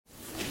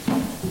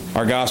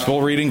Our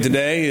gospel reading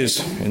today is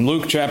in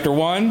Luke chapter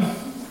 1,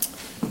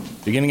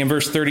 beginning in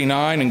verse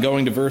 39 and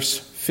going to verse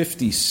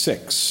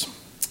 56.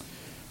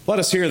 Let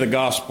us hear the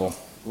gospel.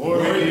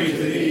 Glory be to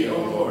thee, O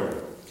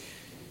Lord.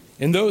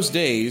 In those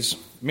days,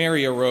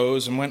 Mary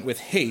arose and went with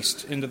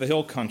haste into the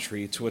hill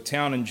country to a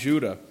town in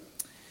Judah.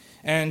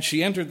 And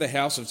she entered the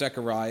house of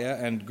Zechariah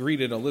and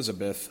greeted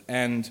Elizabeth.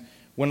 And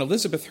when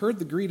Elizabeth heard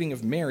the greeting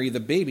of Mary,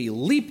 the baby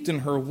leaped in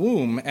her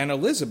womb, and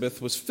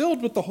Elizabeth was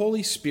filled with the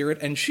Holy Spirit,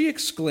 and she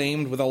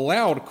exclaimed with a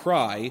loud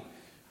cry,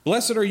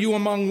 "Blessed are you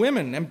among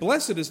women, and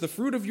blessed is the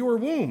fruit of your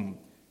womb.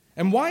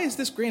 And why is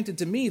this granted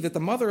to me, that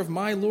the mother of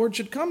my Lord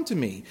should come to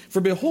me?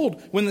 For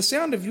behold, when the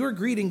sound of your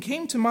greeting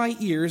came to my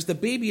ears, the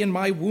baby in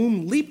my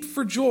womb leaped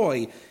for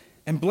joy.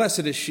 And blessed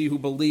is she who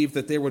believed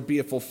that there would be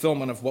a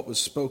fulfillment of what was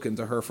spoken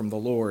to her from the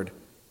Lord."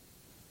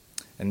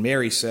 And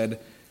Mary said,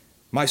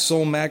 "My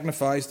soul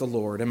magnifies the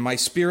Lord, and my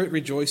spirit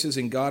rejoices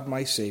in God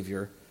my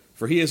Savior.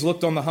 For he has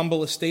looked on the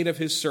humble estate of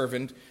his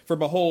servant. For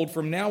behold,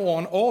 from now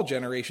on all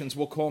generations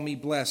will call me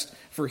blessed.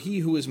 For he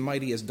who is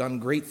mighty has done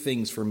great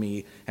things for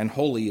me, and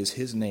holy is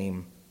his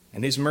name.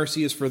 And his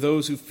mercy is for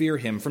those who fear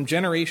him, from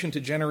generation to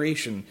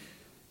generation.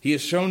 He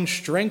has shown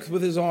strength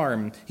with his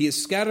arm. He has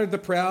scattered the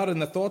proud in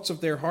the thoughts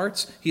of their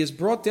hearts. He has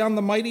brought down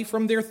the mighty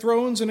from their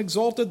thrones and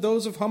exalted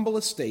those of humble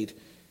estate.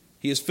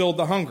 He has filled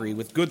the hungry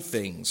with good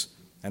things,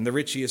 and the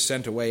rich he has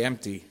sent away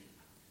empty.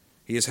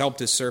 He has helped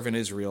his servant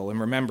Israel in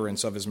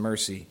remembrance of his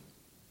mercy,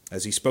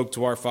 as he spoke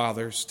to our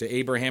fathers, to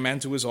Abraham,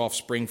 and to his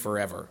offspring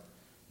forever."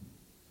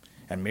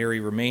 And Mary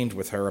remained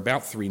with her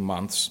about 3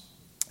 months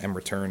and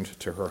returned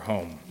to her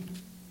home.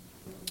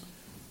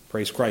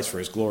 Praise Christ for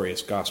his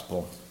glorious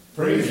gospel.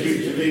 Praise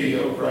be to thee,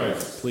 O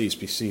Christ. Please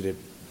be seated.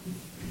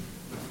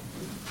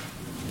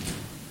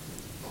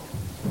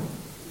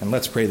 And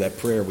let's pray that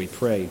prayer we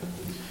pray.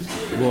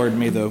 Lord,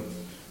 may the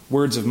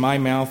words of my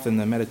mouth and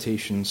the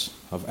meditations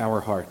of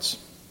our hearts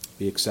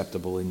be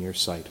acceptable in your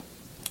sight.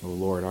 O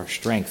Lord, our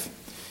strength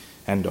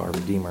and our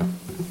Redeemer.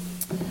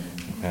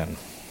 Amen.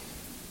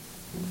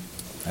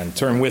 And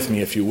turn with me,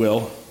 if you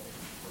will,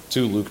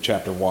 to Luke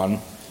chapter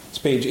 1. It's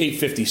page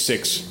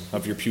 856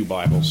 of your pew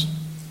Bibles.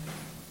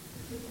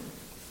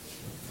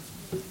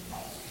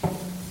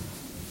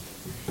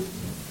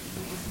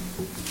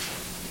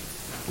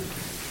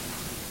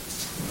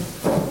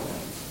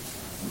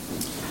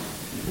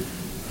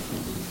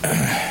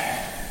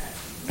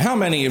 How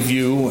many of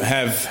you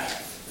have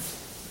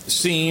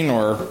seen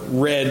or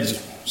read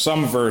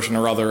some version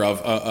or other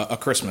of a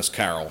Christmas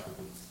Carol?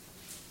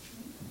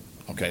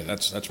 Okay,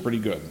 that's pretty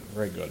good.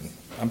 Very good.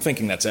 I'm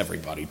thinking that's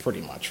everybody, pretty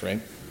much, right?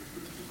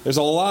 There's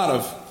a lot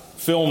of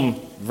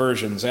film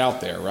versions out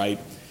there, right?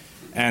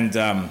 And,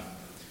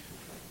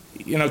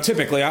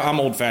 typically, I'm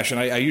old-fashioned.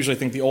 I usually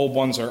think the old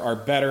ones are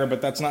better, but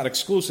that's not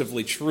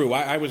exclusively true.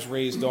 I was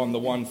raised on the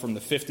one from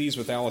the 50s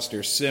with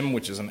Alastair Sim,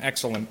 which is an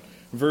excellent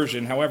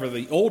version. However,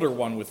 the older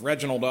one with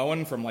Reginald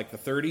Owen from like the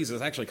 30s is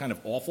actually kind of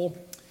awful.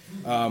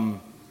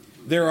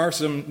 There are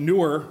some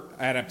newer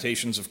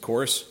adaptations, of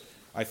course.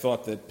 I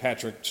thought that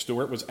Patrick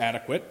Stewart was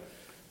adequate,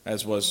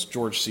 as was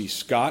George C.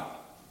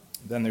 Scott.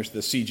 Then there's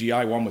the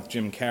CGI one with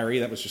Jim Carrey.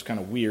 That was just kind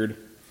of weird.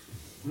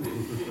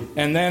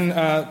 And then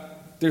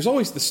there's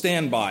always the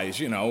standbys,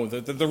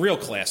 the real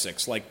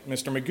classics, like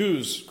Mr.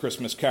 Magoo's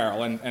Christmas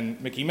Carol and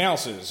Mickey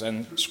Mouse's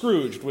and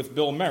Scrooged with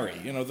Bill Murray,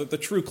 the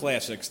true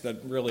classics that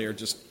really are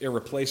just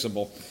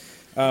irreplaceable.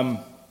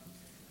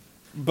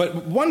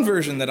 But one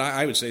version that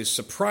I would say is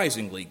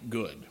surprisingly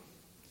good,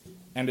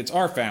 and it's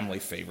our family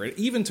favorite,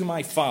 even to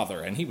my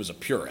father, and he was a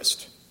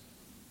purist,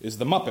 is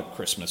the Muppet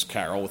Christmas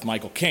Carol with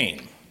Michael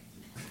Caine.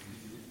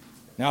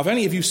 Now, if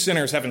any of you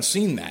sinners haven't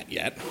seen that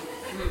yet,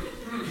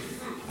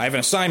 I have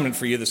an assignment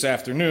for you this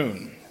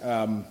afternoon.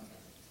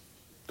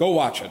 Go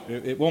watch it.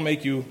 It will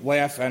make you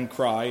laugh and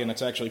cry, and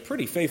it's actually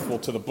pretty faithful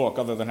to the book,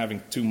 other than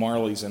having 2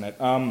 Marleys in it.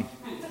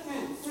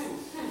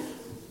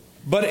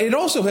 But it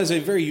also has a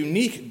very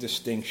unique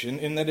distinction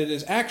in that it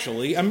is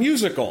actually a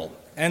musical.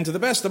 And to the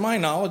best of my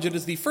knowledge, it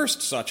is the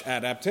first such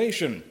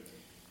adaptation.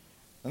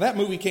 Now, that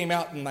movie came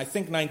out in, I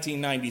think,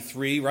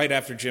 1993, right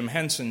after Jim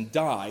Henson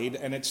died,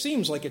 and it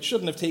seems like it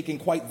shouldn't have taken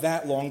quite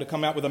that long to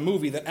come out with a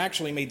movie that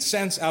actually made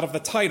sense out of the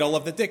title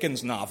of the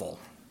Dickens novel.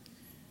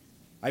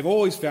 I've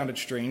always found it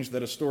strange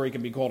that a story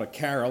can be called a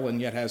carol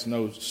and yet has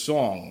no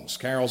songs.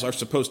 Carols are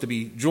supposed to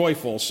be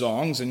joyful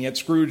songs, and yet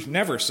Scrooge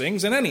never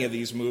sings in any of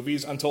these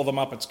movies until the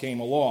Muppets came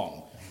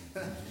along.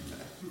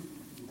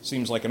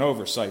 Seems like an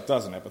oversight,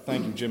 doesn't it? But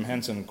thank you, Jim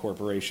Henson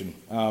Corporation.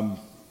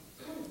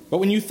 But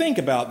when you think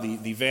about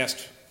the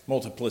vast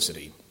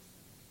multiplicity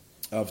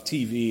of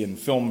TV and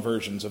film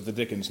versions of the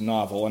Dickens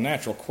novel, a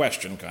natural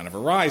question kind of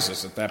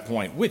arises at that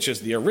point. Which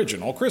is the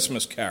original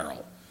Christmas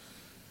Carol?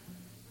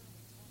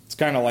 It's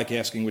kind of like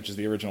asking which is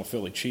the original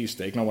Philly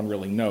cheesesteak. No one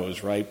really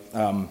knows, right?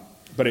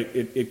 But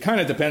it kind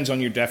of depends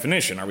on your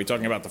definition. Are we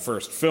talking about the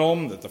first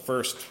film, the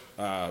first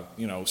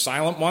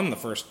silent one, the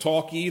first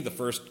talkie, the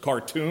first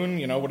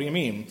cartoon? What do you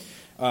mean?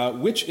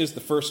 Which is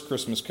the first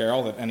Christmas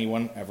Carol that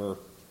anyone ever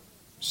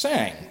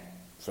sang,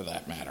 for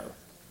that matter?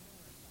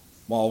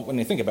 Well, when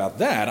you think about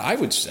that, I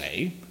would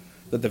say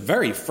that the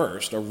very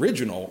first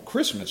original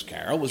Christmas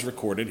carol was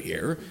recorded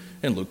here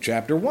in Luke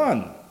chapter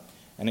 1.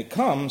 And it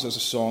comes as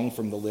a song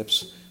from the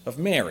lips of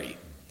Mary,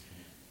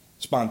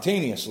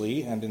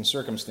 spontaneously and in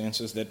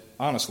circumstances that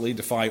honestly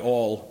defy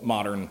all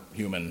modern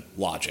human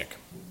logic.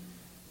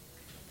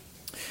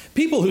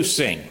 People who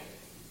sing,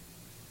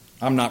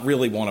 I'm not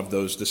really one of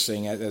those to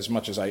sing as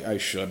much as I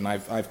should, and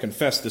I've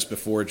confessed this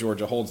before.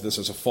 Georgia holds this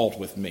as a fault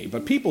with me.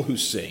 But people who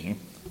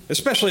sing,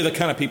 especially the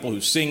kind of people who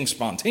sing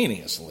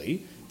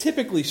spontaneously,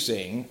 typically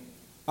sing,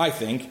 I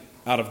think,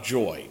 out of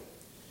joy.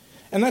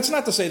 And that's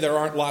not to say there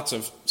aren't lots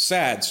of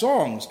sad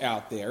songs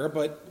out there,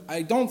 but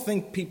I don't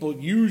think people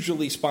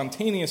usually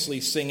spontaneously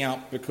sing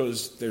out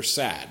because they're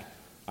sad.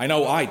 I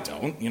know I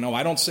don't.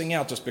 I don't sing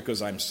out just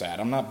because I'm sad.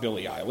 I'm not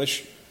Billie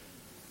Eilish.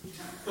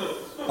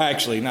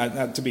 Actually,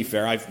 not to be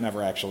fair, I've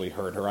never actually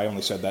heard her. I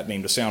only said that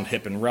name to sound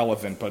hip and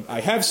relevant, but I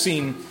have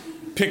seen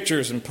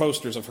pictures and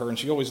posters of her, and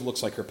she always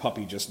looks like her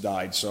puppy just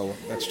died, so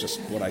that's just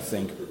what I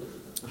think.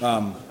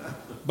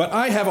 But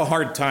I have a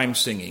hard time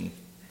singing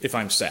if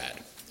I'm sad.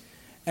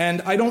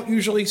 And I don't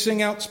usually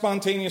sing out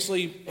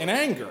spontaneously in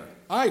anger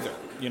either,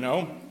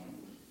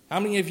 How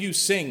many of you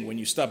sing when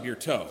you stub your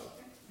toe?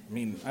 I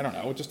mean, I don't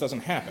know, it just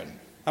doesn't happen.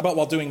 How about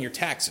while doing your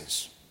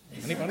taxes?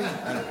 Anybody?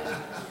 I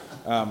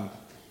don't know.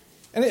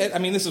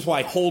 This is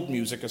why hold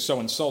music is so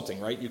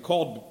insulting, right? You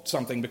called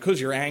something because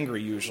you're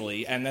angry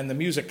usually, and then the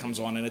music comes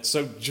on, and it's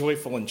so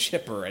joyful and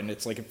chipper, and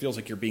it's like it feels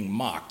like you're being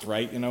mocked,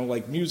 right?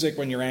 Like music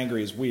when you're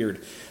angry is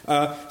weird.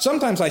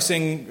 Sometimes I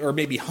sing or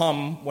maybe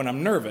hum when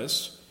I'm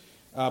nervous,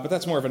 but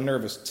that's more of a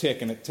nervous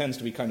tic, and it tends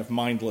to be kind of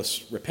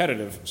mindless,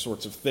 repetitive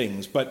sorts of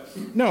things. But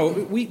no,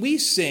 we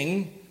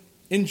sing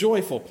in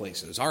joyful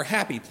places, our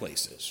happy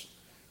places,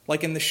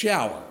 like in the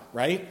shower,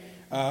 right?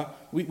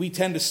 We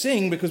tend to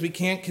sing because we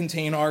can't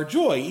contain our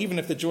joy, even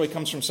if the joy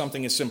comes from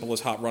something as simple as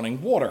hot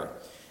running water.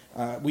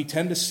 We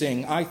tend to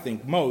sing, I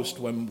think, most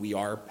when we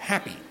are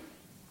happy.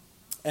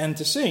 And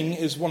to sing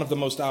is one of the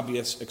most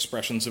obvious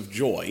expressions of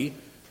joy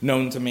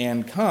known to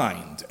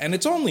mankind. And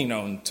it's only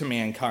known to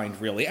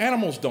mankind, really.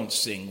 Animals don't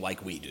sing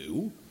like we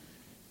do.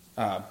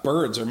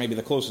 Birds are maybe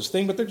the closest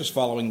thing, but they're just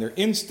following their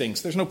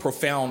instincts. There's no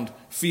profound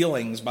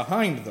feelings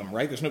behind them,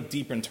 right? There's no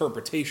deep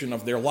interpretation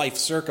of their life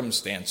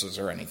circumstances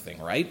or anything,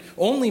 right?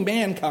 Only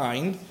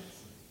mankind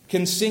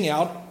can sing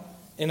out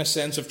in a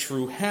sense of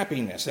true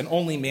happiness, and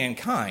only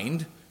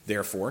mankind,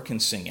 therefore, can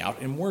sing out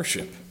in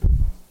worship.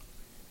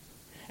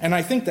 And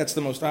I think that's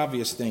the most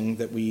obvious thing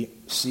that we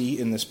see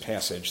in this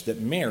passage, that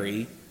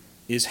Mary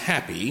is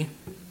happy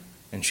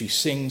and she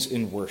sings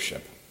in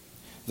worship.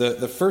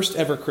 The first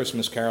ever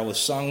Christmas carol is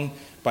sung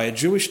by a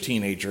Jewish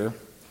teenager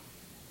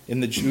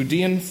in the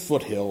Judean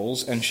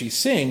foothills, and she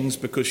sings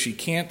because she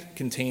can't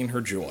contain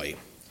her joy.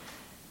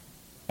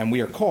 And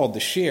we are called to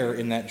share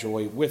in that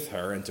joy with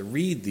her and to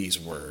read these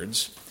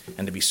words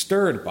and to be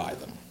stirred by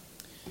them.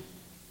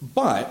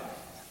 But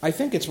I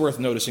think it's worth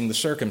noticing the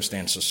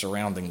circumstances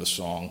surrounding the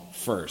song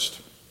first,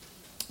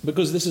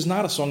 because this is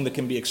not a song that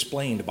can be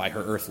explained by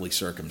her earthly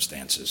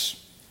circumstances.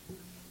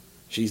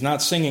 She's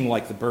not singing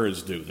like the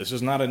birds do. This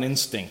is not an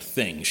instinct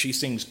thing. She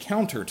sings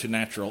counter to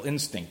natural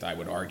instinct, I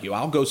would argue.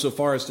 I'll go so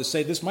far as to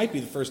say this might be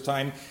the first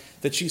time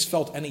that she's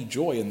felt any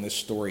joy in this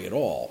story at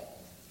all.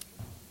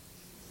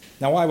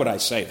 Now, why would I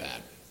say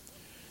that?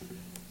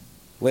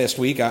 Last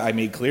week, I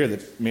made clear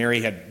that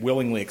Mary had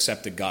willingly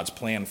accepted God's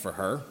plan for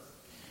her.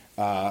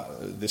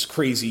 This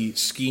crazy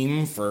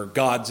scheme for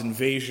God's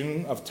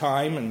invasion of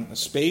time and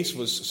space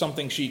was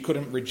something she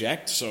couldn't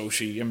reject, so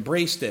she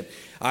embraced it.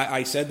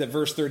 I said that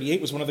verse 38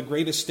 was one of the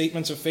greatest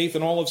statements of faith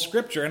in all of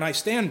Scripture, and I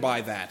stand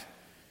by that.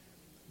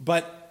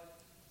 But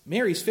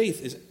Mary's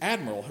faith is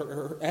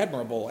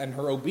admirable, and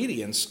her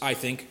obedience, I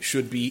think,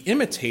 should be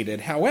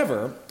imitated.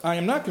 However, I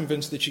am not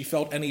convinced that she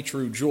felt any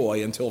true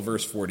joy until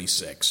verse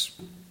 46.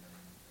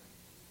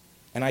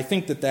 And I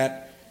think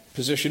that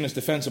position is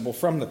defensible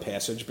from the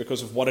passage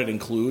because of what it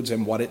includes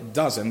and what it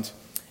doesn't,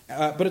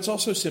 but it's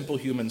also simple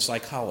human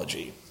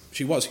psychology.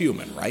 She was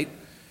human, right?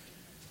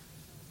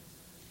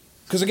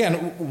 Because again,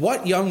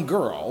 what young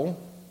girl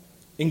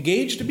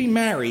engaged to be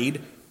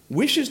married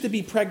wishes to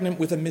be pregnant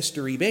with a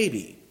mystery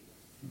baby?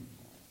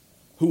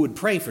 Who would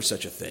pray for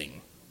such a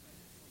thing?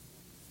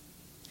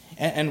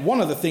 And one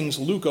of the things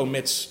Luke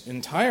omits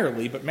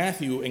entirely, but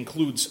Matthew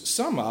includes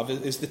some of,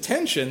 is the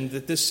tension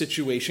that this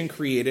situation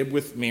created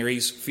with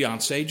Mary's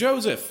fiancé,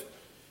 Joseph.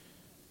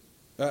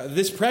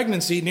 This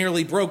pregnancy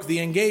nearly broke the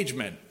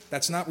engagement.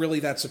 That's not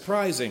really that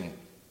surprising.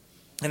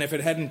 And if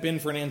it hadn't been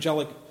for an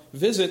angelic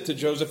visit to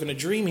Joseph in a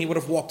dream, he would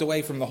have walked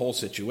away from the whole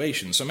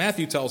situation. So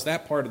Matthew tells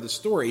that part of the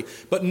story,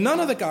 but none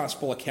of the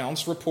gospel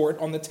accounts report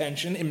on the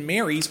tension in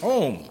Mary's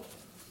home.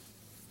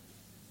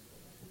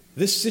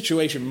 This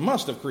situation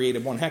must have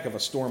created one heck of a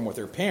storm with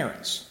her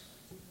parents.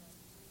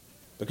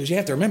 Because you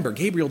have to remember,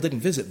 Gabriel didn't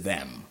visit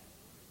them.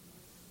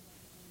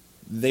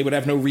 They would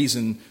have no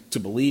reason to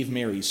believe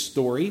Mary's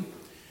story.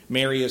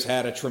 Mary has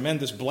had a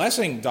tremendous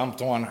blessing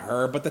dumped on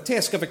her, but the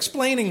task of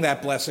explaining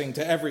that blessing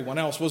to everyone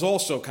else was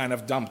also kind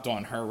of dumped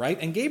on her, right?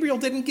 And Gabriel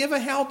didn't give a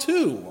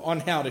how-to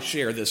on how to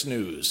share this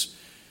news.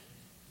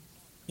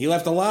 He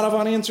left a lot of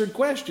unanswered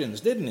questions,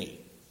 didn't he?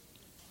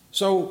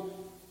 So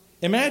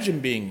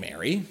imagine being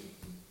Mary,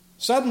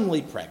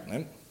 suddenly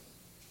pregnant.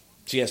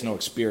 She has no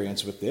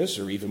experience with this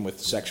or even with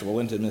sexual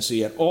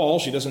intimacy at all.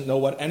 She doesn't know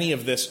what any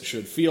of this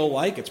should feel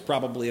like. It's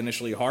probably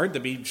initially hard to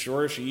be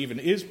sure she even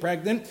is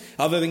pregnant.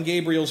 Other than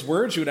Gabriel's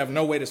word, she would have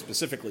no way to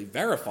specifically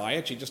verify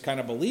it. She just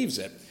kind of believes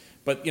it.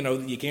 But,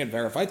 you can't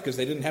verify it because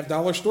they didn't have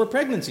dollar store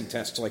pregnancy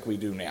tests like we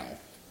do now.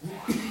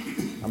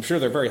 I'm sure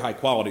they're very high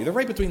quality. They're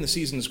right between the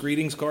season's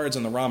greetings cards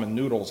and the ramen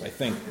noodles, I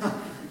think.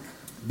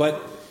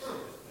 But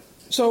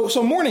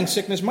so morning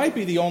sickness might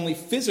be the only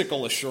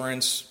physical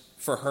assurance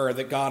for her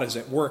that God is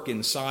at work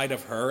inside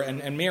of her,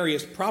 and Mary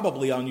is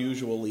probably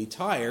unusually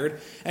tired,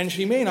 and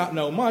she may not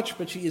know much,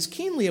 but she is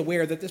keenly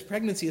aware that this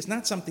pregnancy is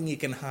not something you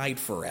can hide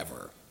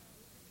forever,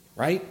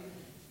 right?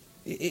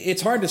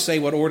 It's hard to say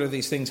what order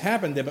these things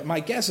happened in, but my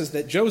guess is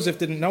that Joseph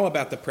didn't know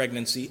about the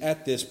pregnancy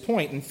at this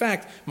point. In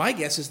fact, my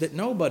guess is that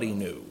nobody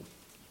knew.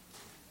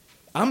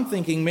 I'm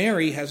thinking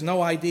Mary has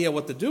no idea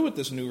what to do with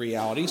this new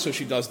reality, so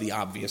she does the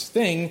obvious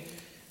thing,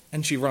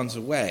 and she runs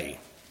away.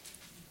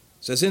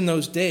 It says, in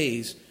those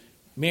days,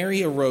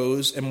 Mary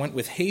arose and went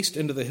with haste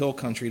into the hill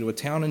country to a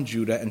town in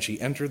Judah, and she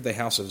entered the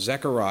house of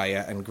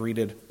Zechariah and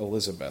greeted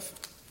Elizabeth.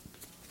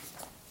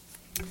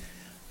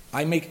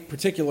 I make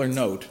particular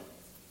note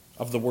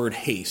of the word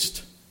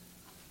haste.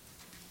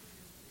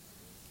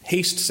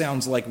 Haste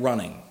sounds like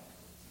running.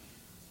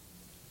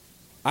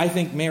 I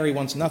think Mary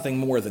wants nothing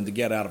more than to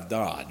get out of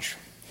Dodge.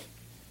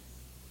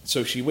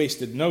 So she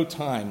wasted no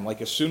time.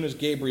 Like as soon as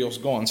Gabriel's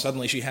gone,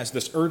 suddenly she has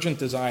this urgent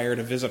desire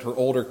to visit her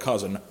older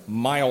cousin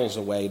miles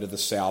away to the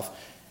south.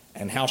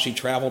 And how she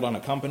traveled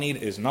unaccompanied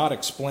is not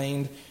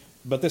explained,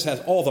 but this has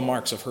all the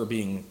marks of her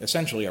being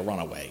essentially a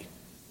runaway.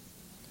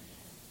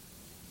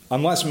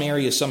 Unless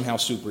Mary is somehow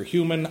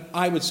superhuman,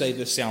 I would say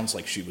this sounds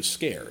like she was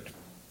scared.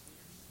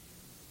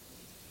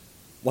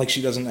 Like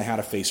she doesn't know how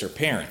to face her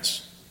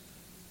parents,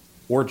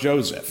 or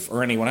Joseph,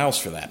 or anyone else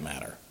for that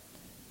matter.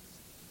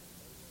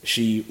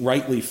 She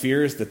rightly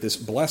fears that this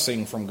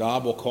blessing from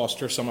God will cost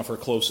her some of her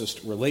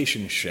closest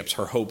relationships,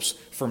 her hopes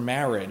for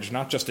marriage,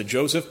 not just to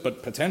Joseph,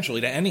 but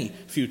potentially to any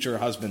future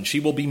husband. She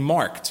will be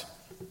marked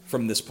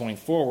from this point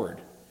forward.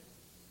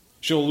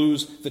 She'll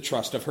lose the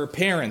trust of her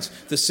parents,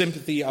 the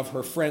sympathy of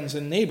her friends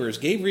and neighbors.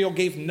 Gabriel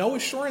gave no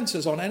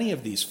assurances on any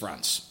of these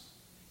fronts.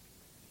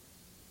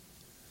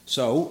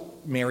 So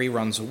Mary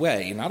runs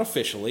away, not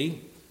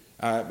officially.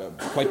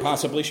 Quite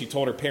possibly she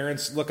told her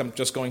parents, look, I'm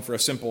just going for a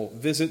simple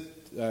visit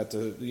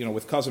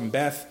with Cousin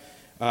Beth.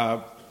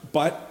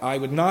 But I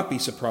would not be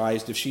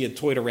surprised if she had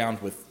toyed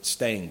around with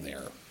staying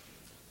there.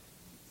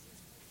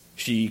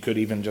 She could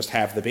even just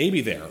have the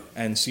baby there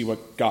and see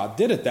what God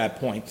did at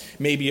that point.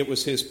 Maybe it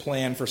was his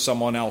plan for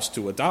someone else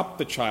to adopt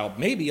the child.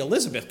 Maybe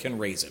Elizabeth can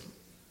raise him.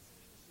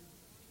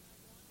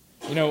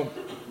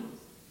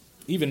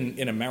 Even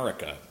in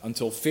America,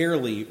 until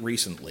fairly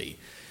recently,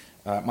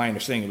 my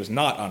understanding, it was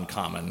not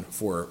uncommon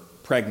for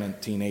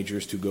pregnant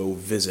teenagers to go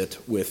visit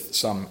with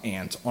some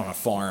aunt on a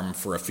farm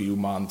for a few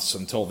months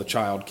until the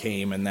child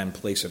came and then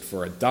place it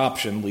for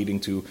adoption, leading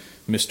to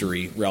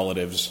mystery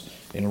relatives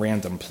in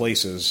random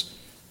places.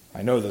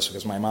 I know this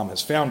because my mom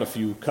has found a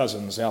few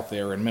cousins out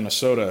there in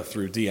Minnesota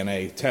through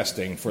DNA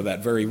testing for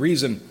that very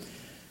reason.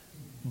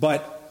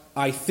 But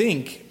I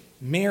think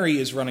Mary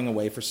is running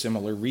away for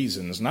similar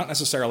reasons, not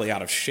necessarily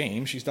out of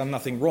shame. She's done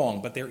nothing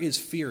wrong, but there is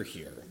fear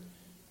here.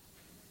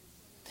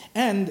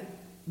 And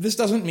this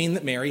doesn't mean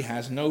that Mary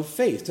has no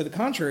faith. To the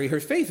contrary, her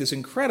faith is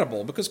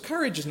incredible, because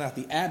courage is not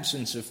the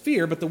absence of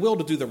fear, but the will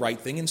to do the right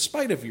thing in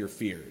spite of your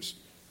fears.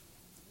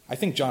 I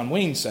think John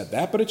Wayne said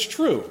that, but it's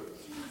true.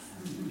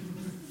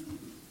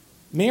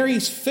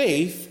 Mary's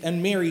faith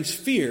and Mary's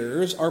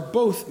fears are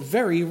both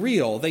very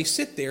real. They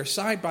sit there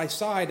side by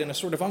side in a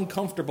sort of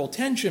uncomfortable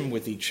tension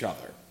with each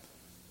other.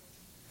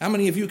 How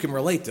many of you can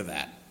relate to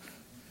that?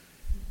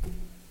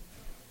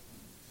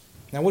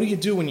 Now, what do you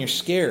do when you're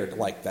scared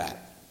like that?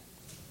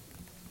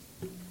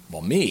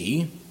 Well,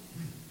 me,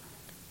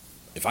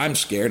 if I'm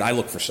scared, I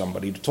look for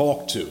somebody to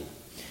talk to.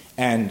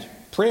 And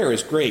prayer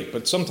is great,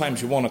 but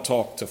sometimes you want to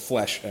talk to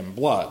flesh and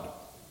blood.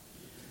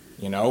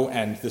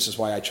 And this is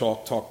why I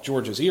talk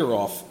George's ear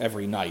off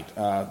every night.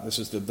 This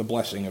is the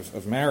blessing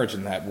of marriage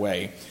in that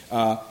way.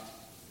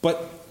 But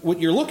what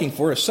you're looking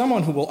for is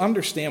someone who will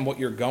understand what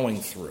you're going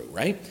through,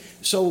 right?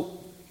 So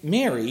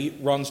Mary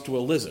runs to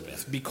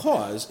Elizabeth,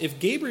 because if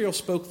Gabriel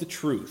spoke the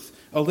truth,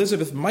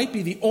 Elizabeth might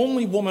be the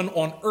only woman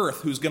on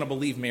earth who's going to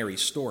believe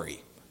Mary's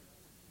story.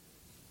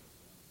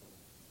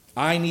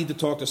 I need to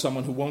talk to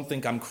someone who won't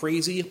think I'm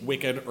crazy,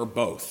 wicked, or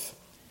both.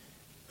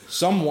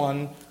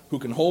 Someone who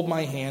can hold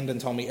my hand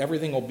and tell me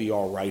everything will be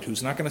all right,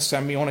 who's not going to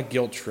send me on a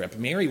guilt trip.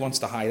 Mary wants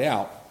to hide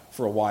out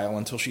for a while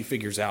until she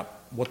figures out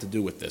what to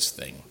do with this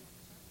thing.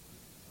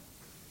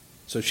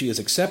 So she has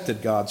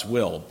accepted God's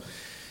will,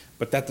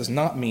 but that does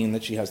not mean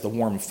that she has the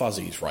warm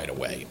fuzzies right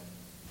away.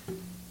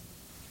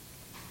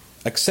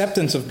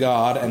 Acceptance of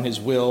God and his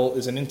will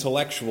is an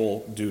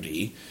intellectual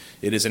duty.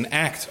 It is an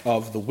act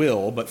of the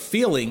will, but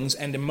feelings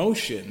and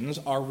emotions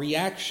are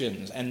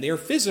reactions, and they're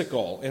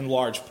physical in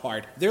large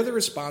part. They're the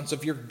response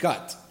of your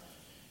gut.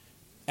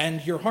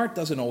 And your heart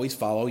doesn't always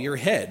follow your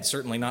head,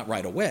 certainly not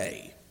right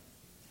away.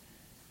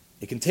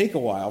 It can take a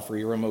while for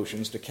your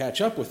emotions to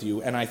catch up with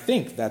you, and I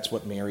think that's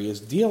what Mary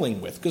is dealing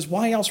with, because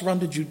why else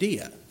run to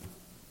Judea?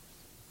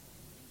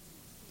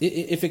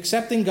 If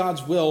accepting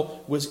God's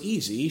will was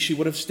easy, she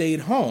would have stayed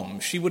home.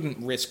 She wouldn't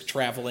risk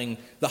traveling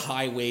the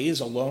highways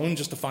alone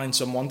just to find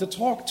someone to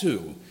talk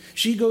to.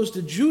 She goes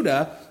to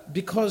Judah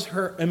because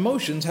her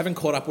emotions haven't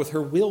caught up with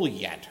her will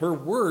yet. Her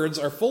words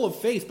are full of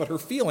faith, but her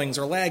feelings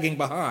are lagging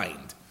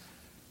behind.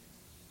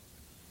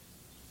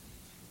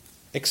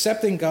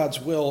 Accepting God's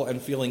will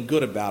and feeling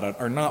good about it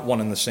are not one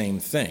and the same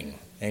thing.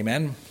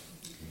 Amen?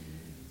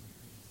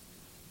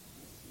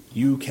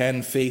 You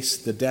can face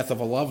the death of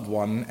a loved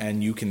one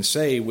and you can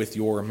say with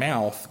your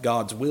mouth,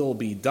 God's will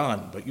be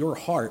done, but your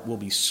heart will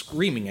be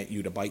screaming at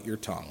you to bite your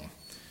tongue.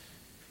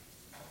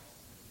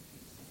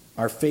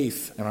 Our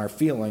faith and our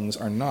feelings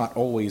are not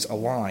always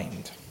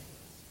aligned.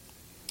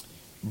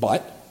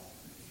 But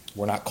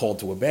we're not called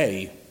to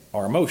obey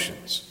our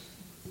emotions.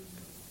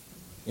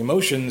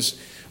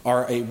 Emotions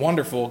are a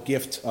wonderful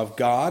gift of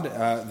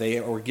God. They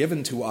are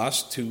given to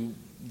us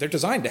they're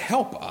designed to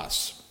help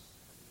us.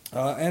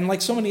 And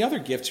like so many other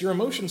gifts, your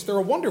emotions, they're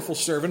a wonderful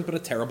servant, but a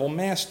terrible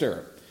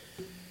master.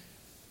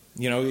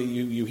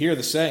 You hear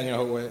the saying,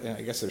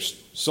 I guess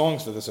there's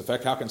songs to this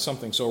effect, how can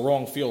something so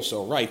wrong feel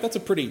so right? That's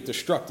a pretty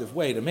destructive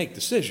way to make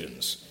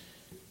decisions.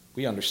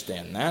 We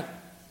understand that.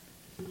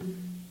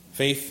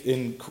 Faith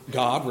in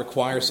God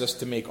requires us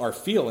to make our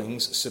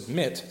feelings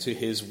submit to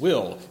his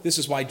will. This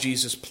is why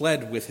Jesus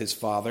pled with his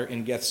Father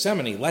in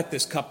Gethsemane. Let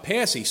this cup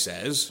pass, he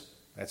says.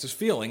 That's his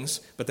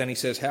feelings. But then he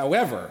says,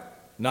 however,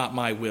 not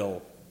my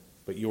will,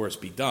 but yours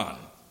be done.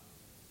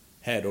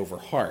 Head over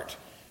heart.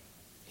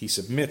 He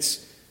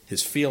submits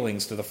his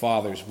feelings to the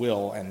Father's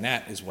will, and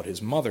that is what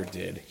his mother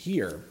did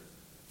here.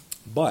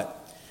 But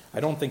I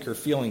don't think her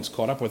feelings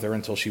caught up with her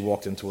until she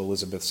walked into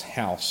Elizabeth's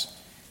house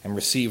and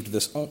received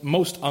this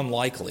most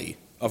unlikely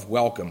of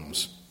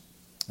welcomes.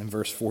 In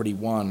verse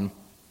 41,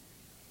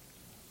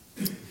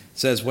 it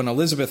says, when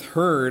Elizabeth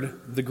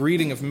heard the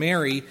greeting of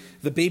Mary,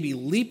 the baby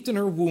leaped in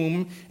her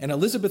womb, and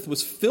Elizabeth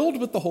was filled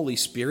with the Holy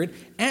Spirit,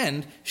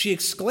 and she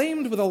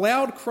exclaimed with a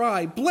loud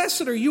cry,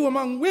 blessed are you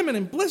among women,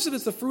 and blessed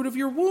is the fruit of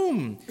your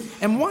womb.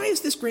 And why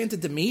is this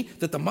granted to me,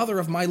 that the mother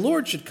of my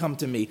Lord should come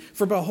to me?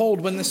 For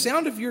behold, when the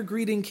sound of your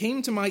greeting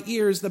came to my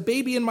ears, the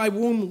baby in my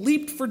womb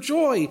leaped for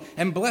joy,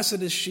 and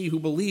blessed is she who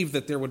believed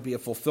that there would be a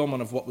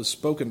fulfillment of what was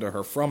spoken to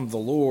her from the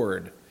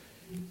Lord.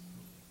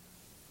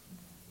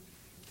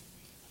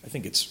 I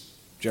think it's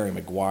Jerry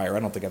Maguire. I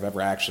don't think I've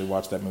ever actually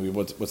watched that movie.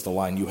 What's the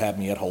line? You had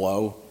me at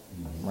hello,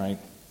 right?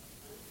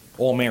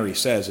 All Mary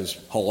says is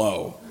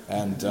hello.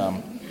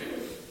 And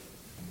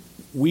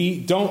we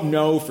don't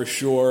know for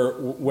sure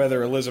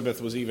whether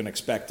Elizabeth was even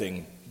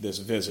expecting this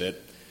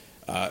visit.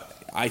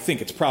 I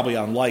think it's probably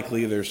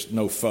unlikely. There's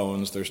no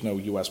phones. There's no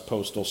U.S.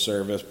 Postal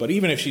Service. But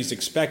even if she's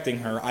expecting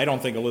her, I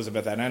don't think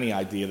Elizabeth had any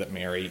idea that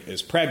Mary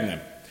is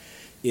pregnant.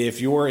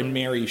 If you're in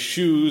Mary's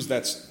shoes,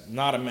 that's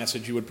not a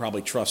message you would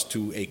probably trust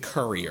to a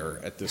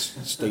courier at this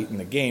state in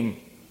the game.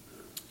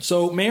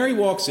 So Mary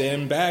walks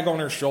in, bag on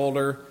her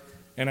shoulder,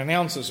 and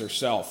announces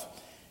herself.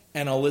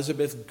 And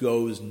Elizabeth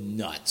goes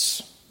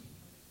nuts,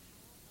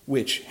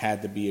 which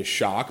had to be a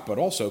shock, but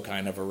also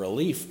kind of a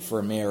relief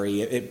for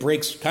Mary. It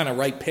breaks kind of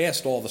right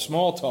past all the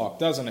small talk,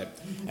 doesn't it?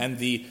 And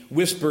the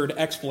whispered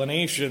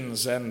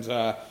explanations. And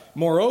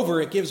moreover,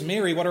 it gives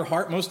Mary what her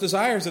heart most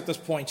desires at this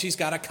point. She's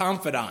got a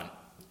confidant.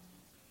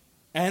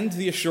 And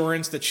the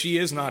assurance that she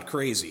is not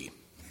crazy.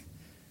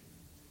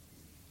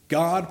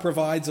 God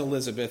provides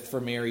Elizabeth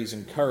for Mary's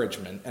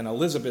encouragement, and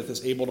Elizabeth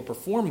is able to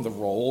perform the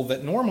role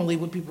that normally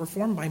would be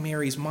performed by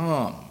Mary's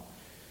mom.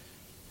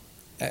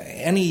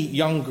 Any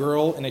young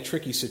girl in a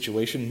tricky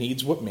situation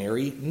needs what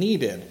Mary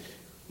needed.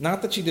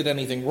 Not that she did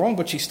anything wrong,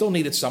 but she still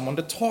needed someone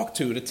to talk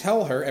to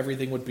tell her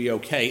everything would be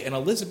okay. And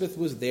Elizabeth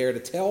was there to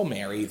tell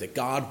Mary that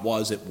God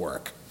was at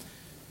work.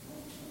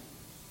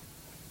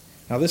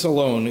 Now, this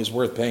alone is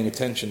worth paying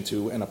attention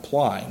to and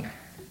applying.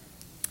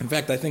 In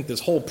fact, I think this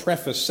whole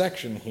preface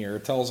section here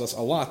tells us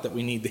a lot that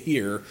we need to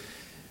hear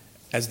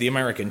as the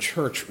American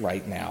church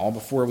right now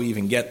before we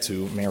even get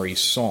to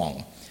Mary's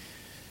song.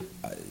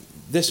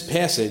 This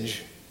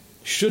passage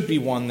should be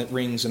one that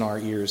rings in our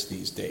ears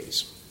these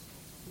days.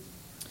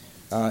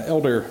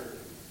 Elder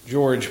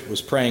George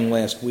was praying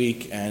last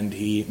week, and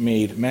he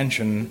made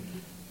mention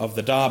of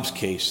the Dobbs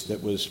case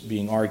that was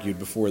being argued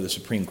before the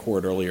Supreme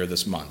Court earlier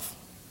this month.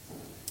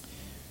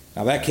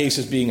 Now, that case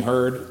is being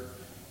heard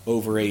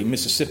over a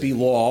Mississippi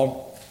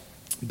law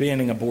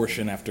banning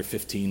abortion after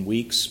 15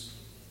 weeks.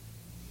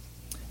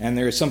 And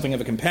there is something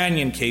of a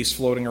companion case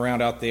floating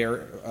around out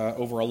there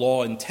over a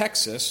law in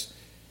Texas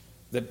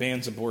that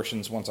bans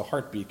abortions once a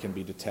heartbeat can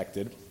be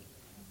detected.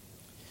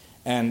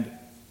 And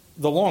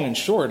The long and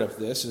short of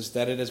this is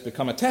that it has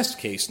become a test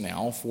case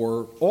now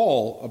for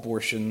all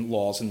abortion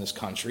laws in this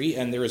country,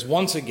 and there is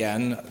once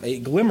again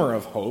a glimmer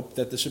of hope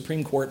that the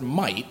Supreme Court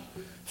might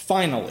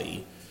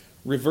finally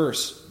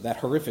reverse that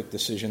horrific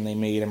decision they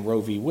made in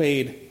Roe v.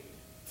 Wade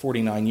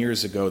 49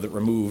 years ago that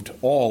removed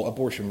all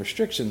abortion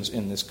restrictions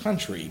in this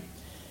country.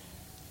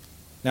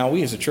 Now,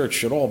 we as a church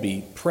should all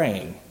be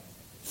praying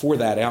for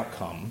that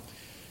outcome,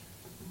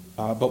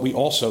 but we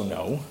also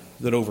know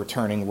that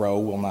overturning Roe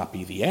will not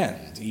be the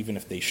end. Even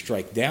if they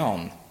strike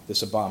down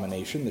this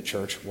abomination, the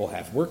church will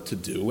have work to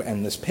do,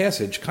 and this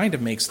passage kind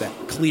of makes that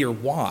clear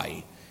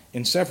why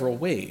in several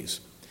ways.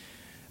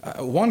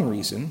 One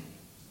reason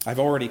I've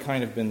already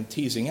kind of been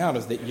teasing out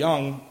is that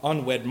young,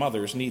 unwed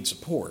mothers need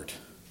support.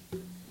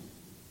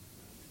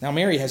 Now,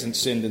 Mary hasn't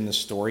sinned in this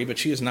story, but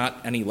she is not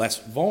any less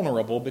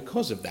vulnerable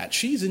because of that.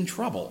 She's in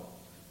trouble.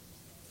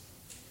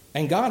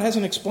 And God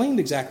hasn't explained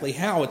exactly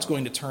how it's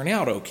going to turn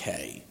out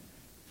okay.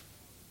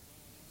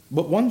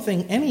 But one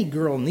thing any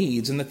girl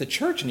needs, and that the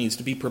church needs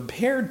to be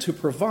prepared to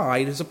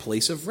provide, is a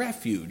place of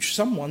refuge,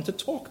 someone to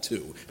talk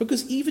to.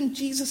 Because even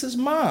Jesus'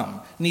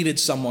 mom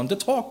needed someone to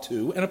talk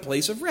to and a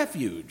place of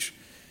refuge.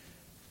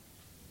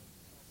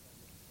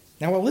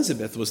 Now,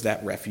 Elizabeth was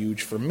that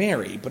refuge for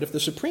Mary, but if the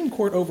Supreme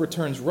Court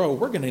overturns Roe,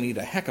 we're going to need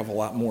a heck of a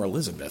lot more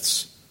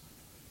Elizabeths.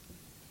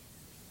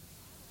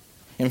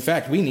 In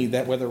fact, we need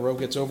that whether Roe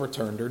gets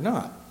overturned or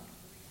not.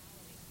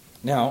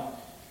 Now,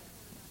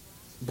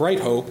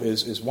 Bright Hope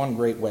is one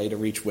great way to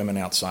reach women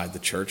outside the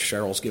church.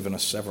 Cheryl's given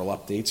us several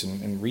updates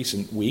in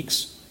recent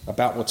weeks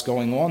about what's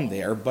going on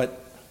there.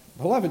 But,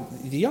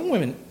 beloved, the young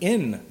women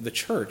in the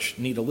church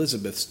need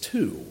Elizabeths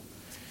too.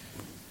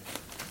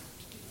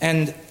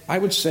 And I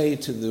would say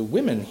to the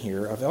women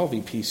here of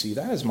LVPC,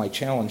 that is my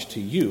challenge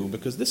to you,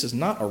 because this is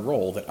not a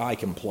role that I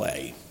can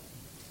play.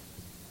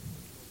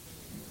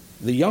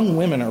 The young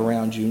women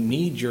around you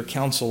need your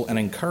counsel and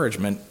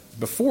encouragement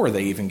before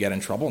they even get in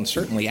trouble, and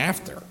certainly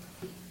after.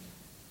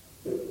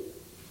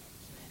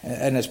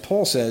 And as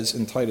Paul says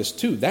in Titus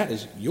 2, that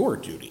is your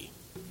duty.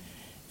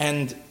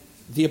 And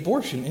the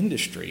abortion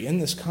industry in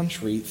this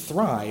country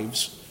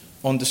thrives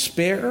on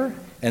despair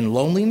and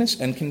loneliness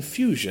and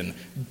confusion.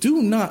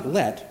 Do not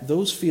let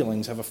those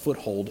feelings have a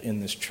foothold in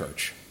this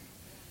church.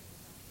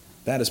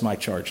 That is my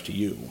charge to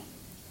you.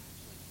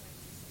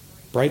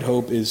 Bright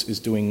Hope is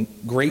doing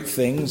great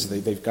things.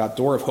 They've got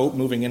Door of Hope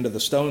moving into the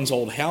Stones'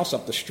 old house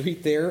up the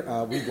street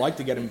there. We'd like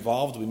to get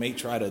involved. We may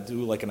try to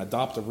do like an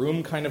adopt a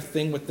room kind of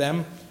thing with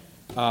them.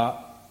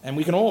 And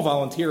we can all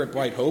volunteer at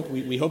Bright Hope.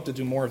 We hope to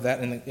do more of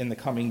that in the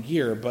coming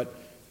year. But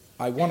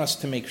I want us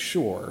to make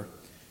sure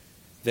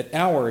that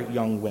our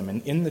young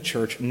women in the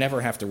church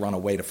never have to run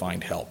away to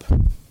find help.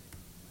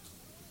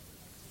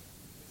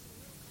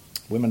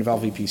 Women of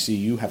LVPC,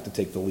 you have to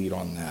take the lead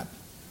on that.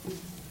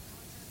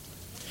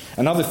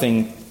 Another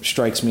thing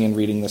strikes me in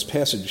reading this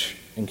passage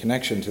in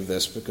connection to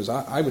this, because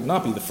I would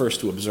not be the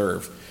first to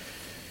observe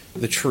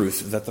the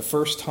truth that the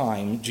first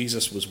time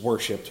Jesus was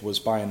worshipped was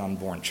by an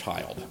unborn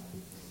child.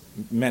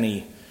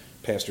 Many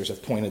pastors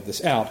have pointed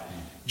this out.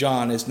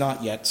 John is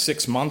not yet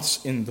 6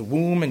 months in the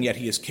womb, and yet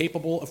he is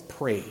capable of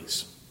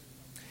praise.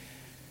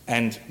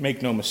 And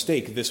make no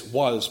mistake, this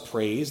was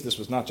praise. This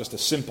was not just a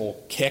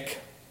simple kick.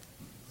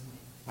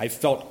 I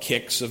felt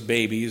kicks of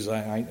babies,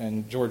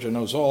 and Georgia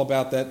knows all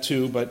about that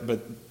too,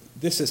 but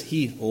this is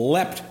he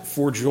leapt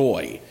for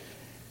joy.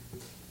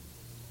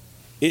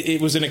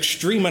 It was an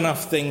extreme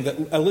enough thing that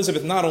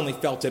Elizabeth not only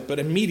felt it, but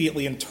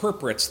immediately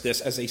interprets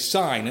this as a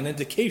sign, an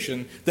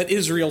indication that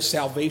Israel's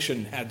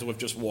salvation had to have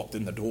just walked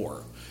in the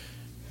door.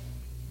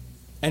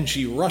 And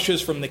she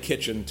rushes from the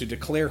kitchen to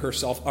declare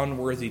herself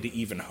unworthy to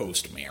even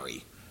host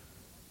Mary.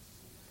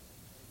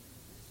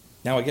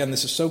 Now again,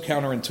 this is so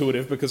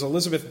counterintuitive because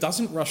Elizabeth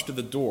doesn't rush to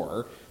the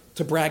door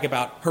to brag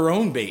about her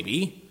own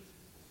baby,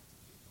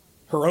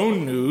 her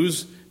own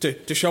news,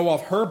 to show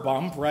off her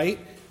bump, right?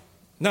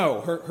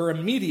 No, her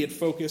immediate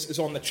focus is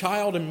on the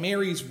child in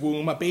Mary's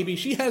womb, a baby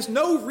she has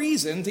no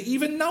reason to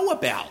even know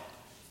about.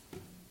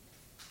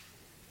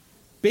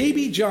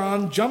 Baby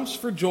John jumps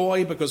for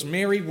joy because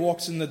Mary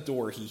walks in the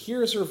door. He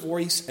hears her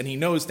voice, and he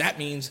knows that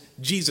means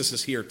Jesus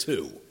is here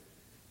too.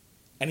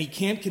 And he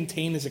can't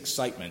contain his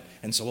excitement,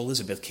 and so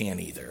Elizabeth can't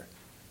either.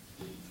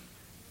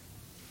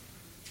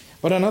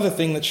 But another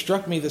thing that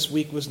struck me this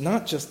week was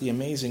not just the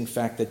amazing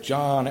fact that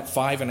John, at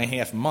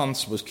 5.5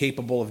 months, was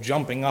capable of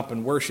jumping up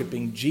and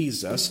worshiping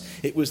Jesus.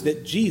 It was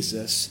that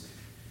Jesus,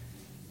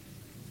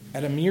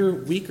 at a mere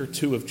week or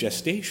two of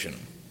gestation,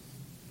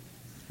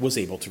 was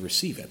able to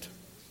receive it.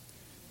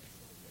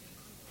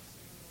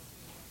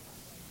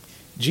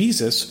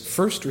 Jesus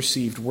first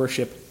received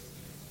worship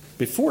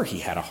before he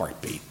had a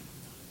heartbeat.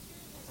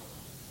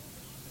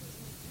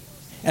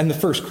 And the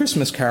first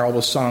Christmas carol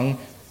was sung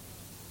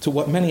to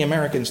what many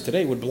Americans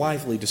today would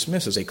blithely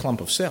dismiss as a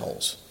clump of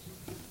cells.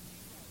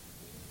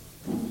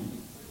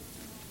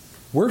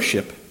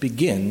 Worship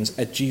begins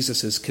at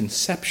Jesus'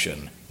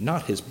 conception,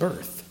 not his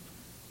birth,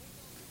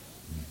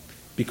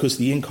 because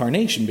the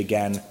incarnation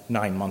began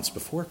 9 months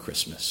before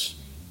Christmas.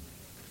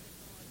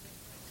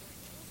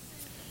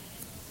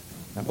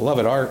 Now,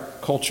 beloved, our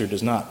culture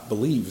does not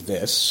believe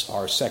this.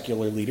 Our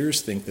secular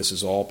leaders think this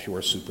is all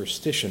pure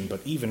superstition,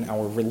 but even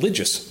our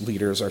religious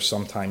leaders are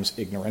sometimes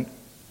ignorant.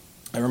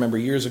 I remember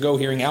years ago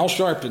hearing Al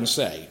Sharpton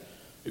say,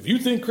 "If you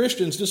think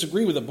Christians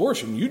disagree with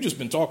abortion, you've just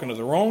been talking to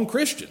the wrong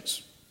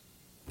Christians."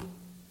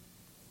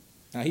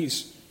 Now,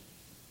 he's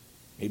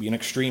maybe an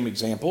extreme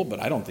example, but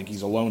I don't think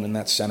he's alone in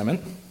that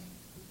sentiment.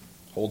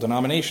 Whole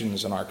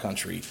denominations in our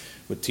country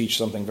would teach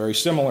something very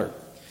similar.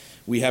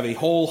 We have a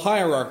whole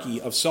hierarchy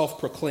of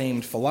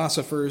self-proclaimed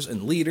philosophers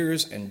and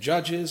leaders and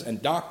judges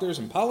and doctors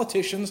and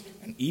politicians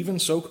and even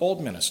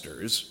so-called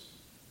ministers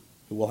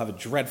who will have a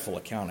dreadful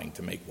accounting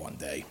to make one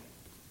day.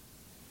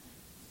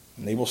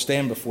 And they will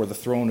stand before the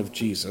throne of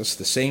Jesus,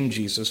 the same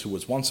Jesus who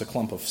was once a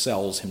clump of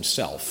cells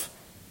himself,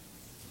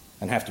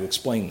 and have to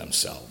explain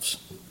themselves.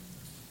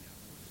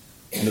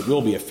 And it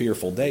will be a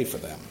fearful day for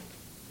them.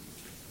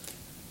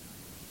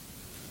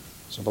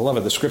 So,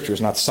 beloved, the Scripture is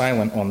not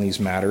silent on these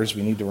matters.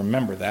 We need to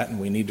remember that, and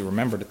we need to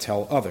remember to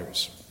tell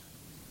others.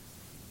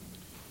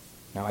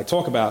 Now, I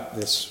talk about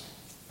this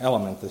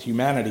element, the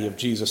humanity of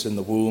Jesus in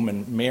the womb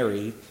and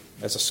Mary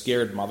as a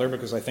scared mother,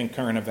 because I think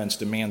current events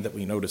demand that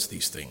we notice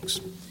these things.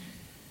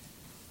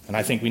 And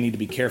I think we need to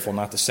be careful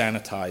not to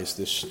sanitize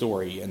this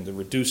story and to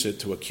reduce it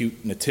to a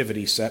cute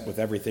nativity set with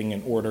everything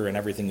in order and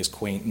everything is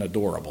quaint and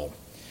adorable.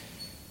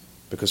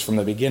 Because from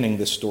the beginning,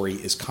 this story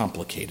is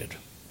complicated.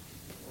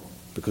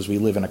 Because we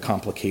live in a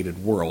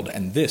complicated world,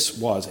 and this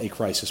was a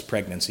crisis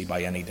pregnancy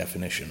by any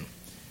definition.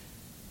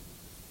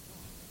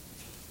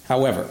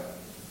 However,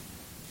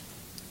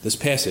 this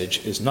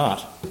passage is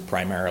not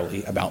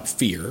primarily about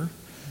fear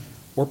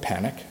or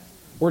panic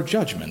or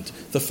judgment.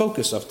 The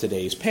focus of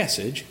today's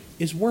passage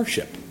is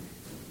worship.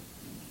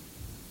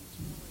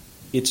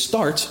 It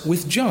starts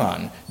with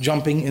John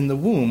jumping in the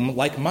womb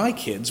like my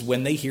kids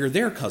when they hear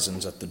their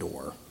cousins at the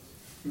door.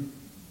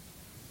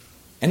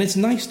 And it's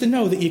nice to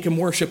know that you can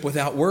worship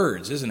without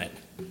words, isn't it?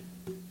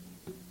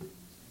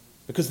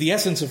 Because the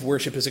essence of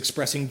worship is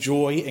expressing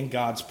joy in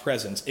God's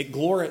presence.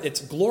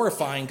 It's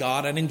glorifying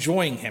God and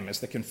enjoying Him, as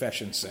the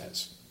confession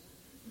says,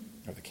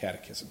 or the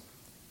catechism.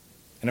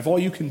 And if all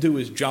you can do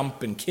is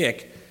jump and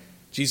kick,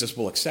 Jesus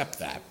will accept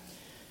that.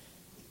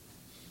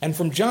 And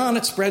from John,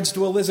 it spreads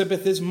to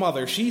Elizabeth, his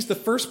mother. She's the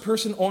first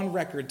person on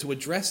record to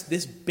address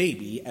this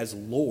baby as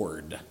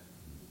Lord.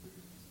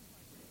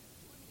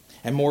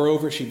 And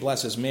moreover, she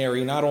blesses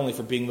Mary, not only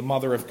for being the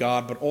mother of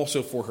God, but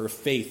also for her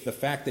faith, the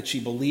fact that she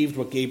believed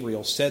what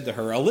Gabriel said to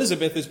her.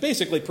 Elizabeth is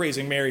basically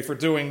praising Mary for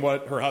doing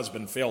what her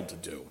husband failed to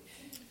do.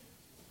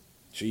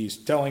 She's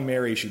telling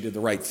Mary she did the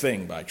right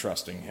thing by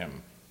trusting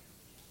him.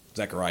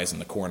 Zechariah's in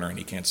the corner, and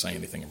he can't say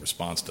anything in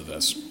response to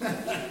this.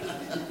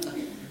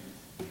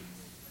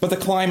 But the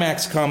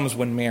climax comes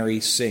when Mary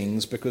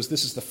sings, because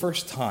this is the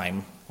first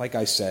time, like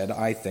I said,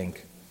 I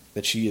think,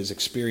 that she is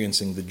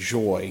experiencing the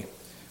joy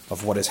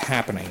of what is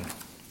happening.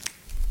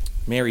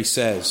 Mary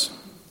says,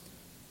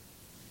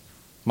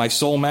 "My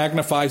soul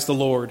magnifies the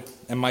Lord,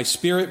 and my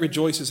spirit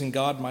rejoices in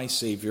God my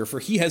Savior,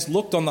 for he has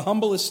looked on the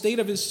humble estate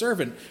of his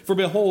servant. For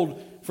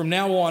behold, from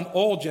now on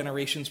all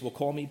generations will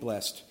call me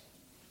blessed.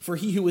 For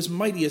he who is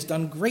mighty has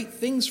done great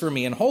things for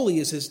me, and holy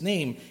is his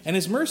name, and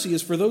his mercy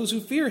is for those who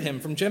fear him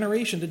from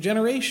generation to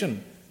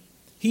generation.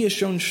 He has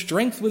shown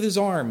strength with his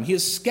arm. He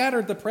has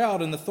scattered the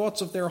proud in the thoughts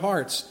of their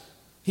hearts.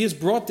 He has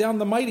brought down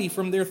the mighty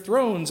from their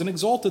thrones and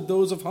exalted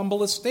those of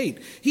humble estate.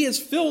 He has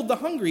filled the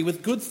hungry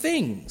with good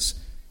things,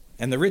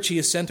 and the rich he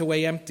has sent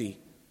away empty.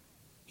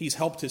 He's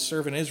helped his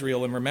servant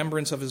Israel in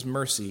remembrance of his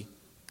mercy,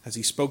 as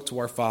he spoke to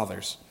our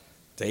fathers,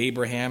 to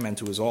Abraham and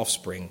to his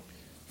offspring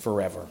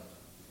forever."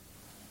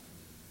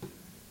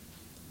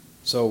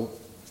 So,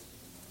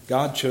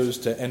 God chose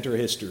to enter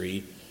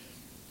history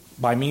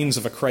by means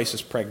of a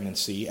crisis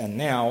pregnancy, and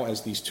now,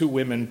 as these two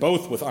women,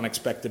 both with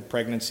unexpected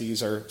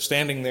pregnancies, are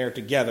standing there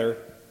together,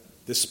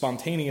 this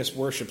spontaneous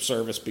worship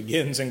service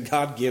begins, and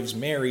God gives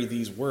Mary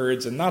these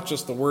words, and not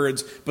just the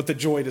words, but the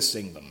joy to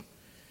sing them.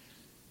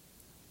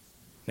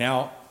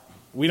 Now,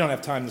 we don't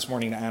have time this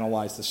morning to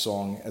analyze the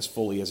song as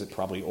fully as it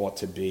probably ought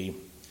to be.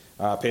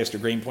 Pastor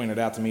Green pointed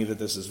out to me that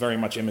this is very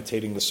much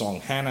imitating the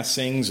song Hannah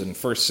sings in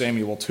 1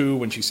 Samuel 2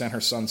 when she sent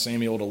her son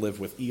Samuel to live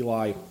with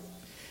Eli.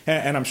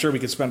 And I'm sure we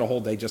could spend a whole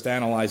day just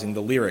analyzing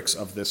the lyrics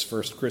of this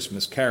first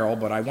Christmas carol,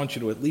 but I want you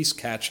to at least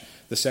catch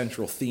the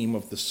central theme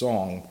of the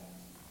song.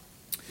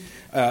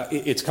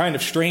 It's kind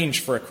of strange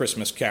for a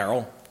Christmas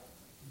carol.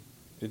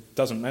 It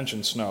doesn't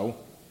mention snow,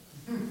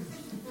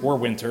 or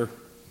winter,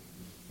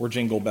 or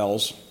jingle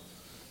bells,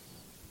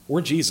 or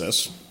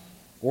Jesus,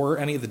 or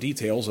any of the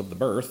details of the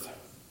birth.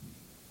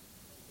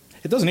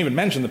 It doesn't even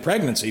mention the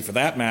pregnancy, for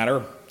that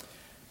matter.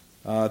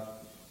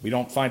 We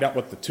don't find out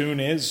what the tune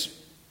is.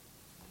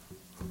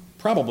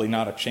 Probably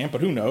not a chant,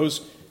 but who knows?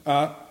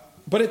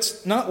 But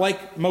it's not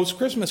like most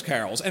Christmas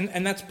carols,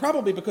 and that's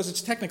probably because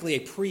it's technically a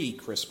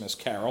pre-Christmas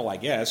carol, I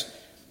guess,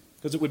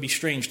 because it would be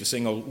strange to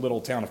sing "O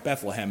Little Town of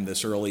Bethlehem"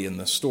 this early in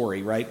the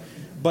story, right?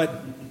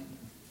 But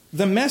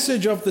the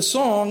message of the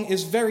song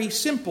is very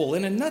simple.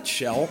 In a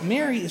nutshell,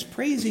 Mary is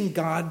praising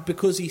God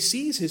because he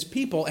sees his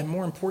people, and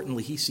more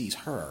importantly, he sees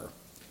her.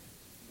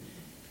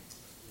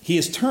 He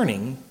is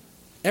turning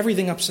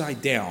everything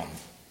upside down.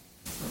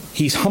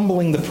 He's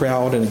humbling the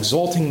proud and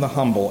exalting the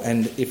humble.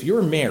 And if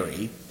you're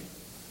Mary,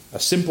 a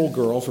simple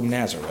girl from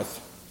Nazareth,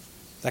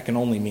 that can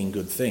only mean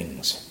good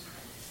things.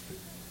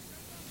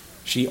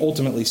 She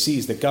ultimately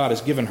sees that God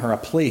has given her a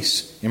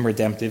place in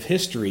redemptive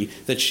history,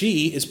 that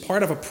she is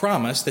part of a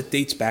promise that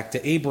dates back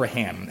to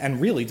Abraham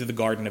and really to the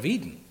Garden of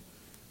Eden.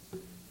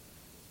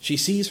 She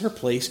sees her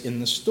place in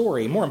the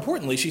story. More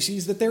importantly, she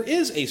sees that there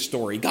is a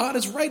story. God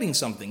is writing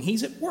something.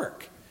 He's at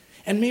work.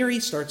 And Mary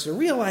starts to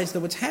realize that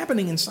what's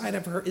happening inside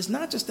of her is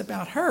not just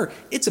about her.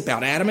 It's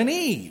about Adam and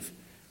Eve.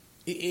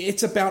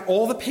 It's about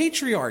all the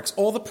patriarchs,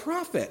 all the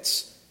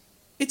prophets.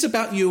 It's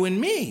about you and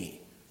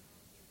me.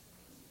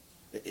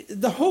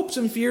 The hopes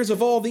and fears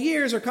of all the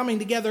years are coming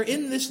together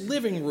in this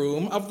living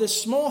room of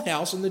this small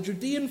house in the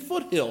Judean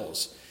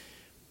foothills.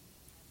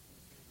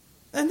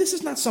 And this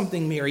is not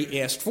something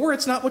Mary asked for.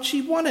 It's not what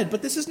she wanted.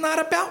 But this is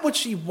not about what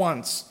she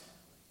wants.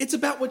 It's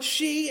about what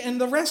she and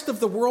the rest of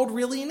the world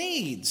really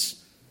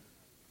needs.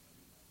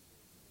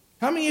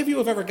 How many of you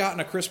have ever gotten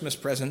a Christmas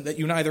present that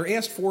you neither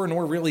asked for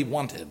nor really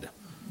wanted?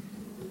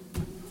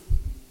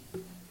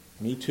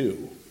 Me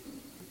too.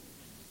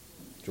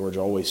 George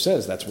always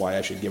says that's why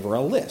I should give her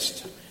a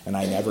list. And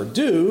I never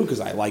do because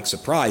I like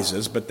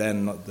surprises, but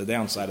then the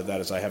downside of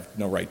that is I have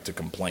no right to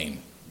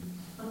complain.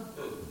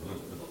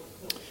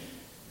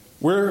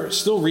 We're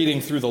still reading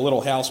through the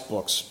Little House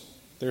books.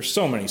 There's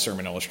so many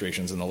sermon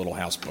illustrations in the Little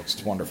House books.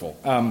 It's wonderful.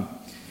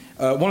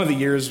 One of the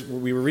years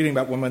we were reading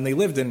about when they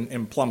lived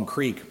in Plum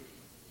Creek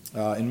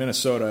in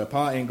Minnesota,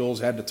 Pa Ingalls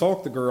had to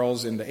talk the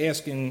girls into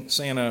asking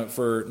Santa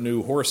for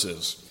new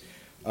horses.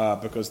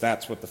 Because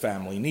that's what the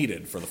family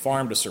needed for the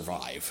farm to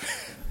survive.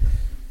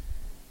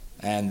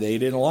 And they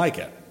didn't like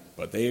it,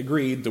 but they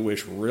agreed to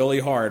wish really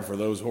hard for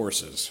those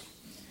horses.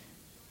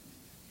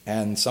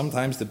 And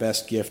sometimes the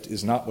best gift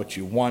is not what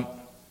you want,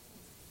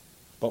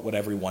 but what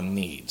everyone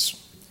needs.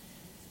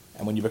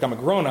 And when you become a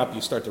grown-up,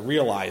 you start to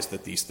realize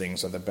that these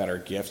things are the better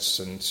gifts,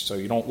 and so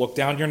you don't look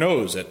down your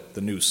nose at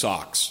the new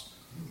socks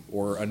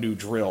or a new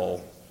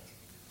drill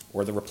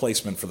or the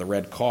replacement for the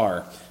red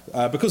car,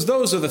 because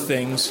those are the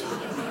things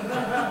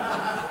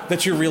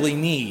that you really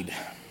need.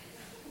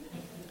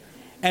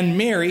 And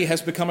Mary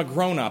has become a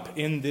grown-up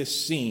in this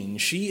scene.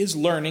 She is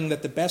learning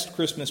that the best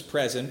Christmas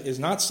present is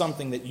not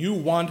something that you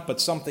want, but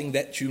something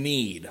that you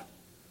need.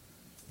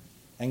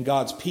 And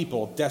God's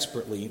people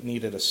desperately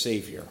needed a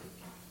Savior.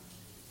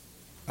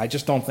 I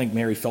just don't think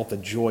Mary felt the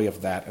joy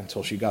of that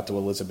until she got to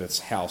Elizabeth's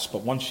house.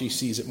 But once she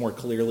sees it more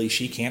clearly,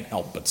 she can't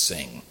help but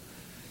sing.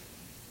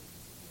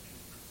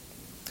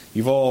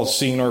 You've all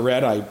seen or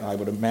read, I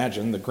would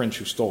imagine, The Grinch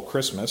Who Stole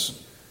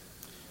Christmas.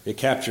 It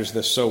captures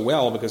this so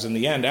well because in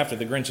the end, after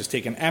the Grinch has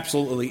taken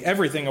absolutely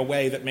everything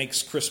away that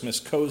makes Christmas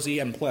cozy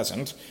and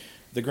pleasant,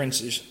 the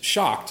Grinch is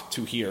shocked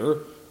to hear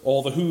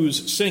all the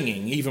Who's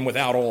singing, even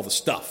without all the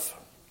stuff.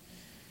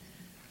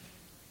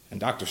 And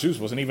Dr. Seuss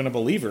wasn't even a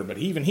believer, but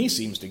even he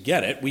seems to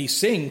get it. We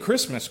sing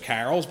Christmas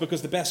carols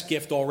because the best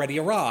gift already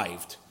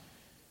arrived.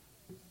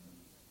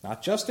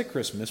 Not just at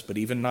Christmas, but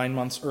even 9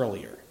 months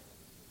earlier.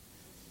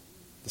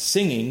 The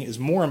singing is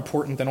more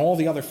important than all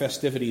the other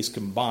festivities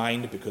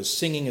combined because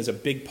singing is a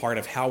big part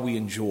of how we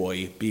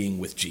enjoy being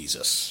with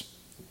Jesus.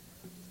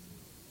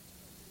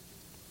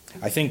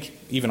 I think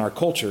even our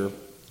culture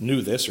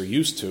knew this or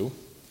used to.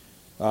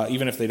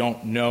 Even if they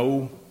don't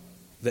know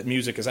that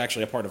music is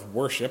actually a part of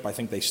worship, I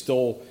think they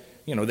still,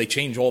 they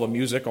change all the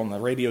music on the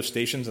radio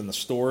stations and the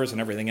stores and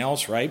everything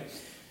else, right?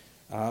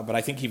 But I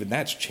think even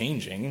that's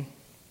changing.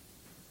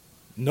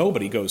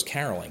 Nobody goes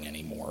caroling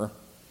anymore.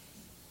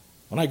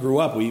 When I grew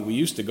up, we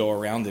used to go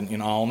around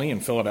in Olney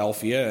and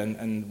Philadelphia,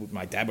 and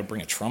my dad would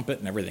bring a trumpet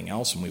and everything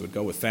else, and we would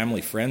go with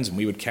family friends, and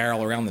we would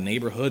carol around the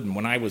neighborhood. And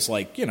when I was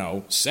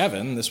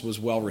 7, this was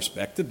well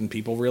respected, and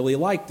people really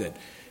liked it.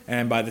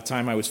 And by the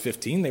time I was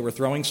 15, they were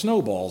throwing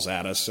snowballs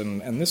at us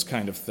and this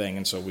kind of thing,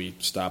 and so we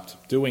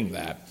stopped doing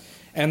that.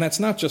 And that's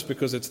not just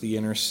because it's the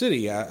inner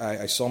city.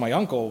 I saw my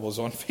uncle was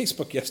on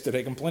Facebook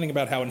yesterday complaining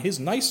about how in his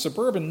nice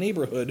suburban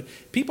neighborhood,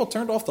 people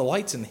turned off the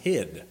lights and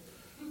hid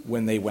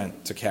when they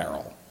went to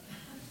carol.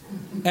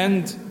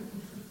 And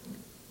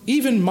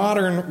even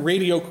modern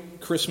radio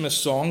Christmas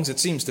songs, it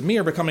seems to me,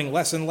 are becoming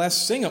less and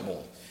less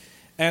singable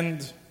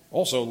and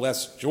also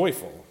less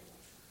joyful.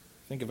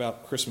 Think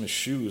about Christmas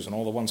shoes and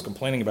all the ones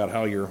complaining about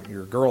how your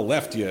girl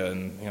left you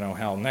and,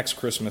 how next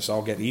Christmas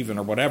I'll get even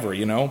or whatever,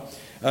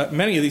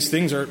 Many of these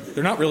things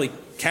they're not really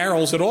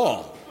carols at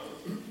all.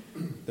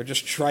 They're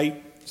just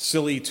trite,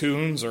 silly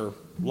tunes or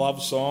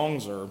love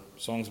songs or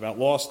songs about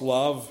lost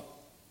love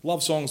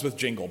songs with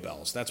jingle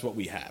bells. That's what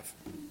we have.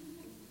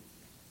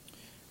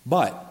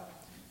 But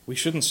we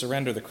shouldn't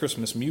surrender the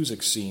Christmas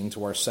music scene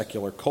to our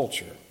secular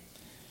culture.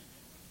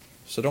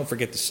 So don't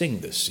forget to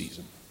sing this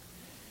season.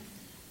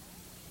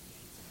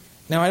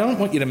 Now, I don't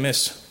want you to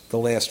miss the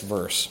last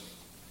verse,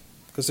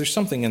 because there's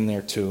something in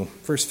there too.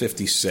 Verse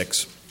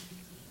 56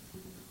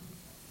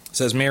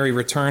 says, Mary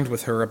remained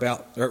with her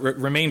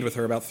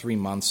about 3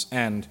 months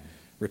and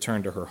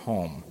returned to her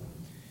home.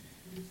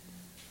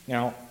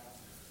 Now,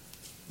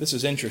 This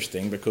is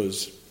interesting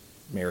because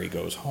Mary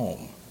goes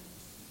home.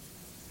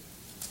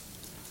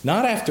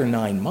 Not after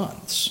 9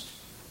 months,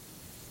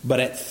 but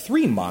at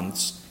 3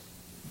 months,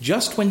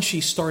 just when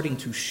she's starting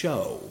to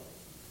show.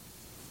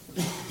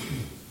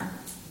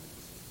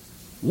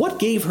 What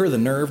gave her the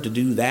nerve to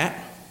do that?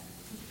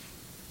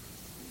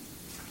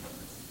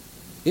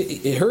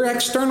 Her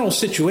external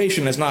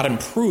situation has not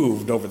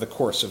improved over the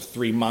course of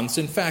 3 months.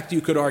 In fact,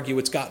 you could argue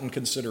it's gotten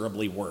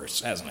considerably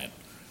worse, hasn't it?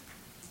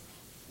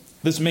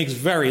 This makes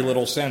very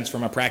little sense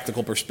from a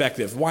practical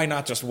perspective. Why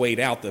not just wait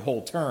out the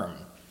whole term?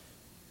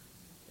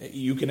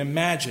 You can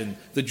imagine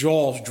the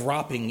jaws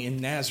dropping in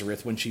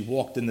Nazareth when she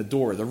walked in the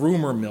door. The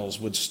rumor mills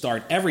would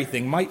start.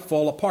 Everything might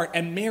fall apart.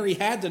 And Mary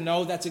had to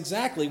know that's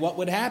exactly what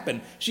would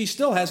happen. She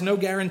still has no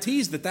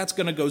guarantees that that's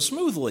going to go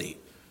smoothly.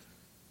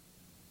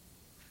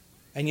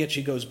 And yet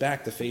she goes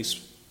back to face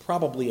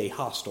probably a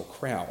hostile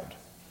crowd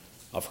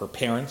of her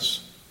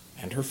parents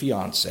and her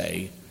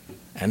fiancé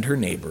and her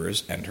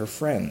neighbors and her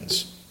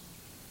friends.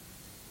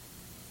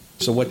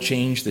 So what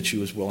changed that she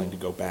was willing to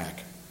go back?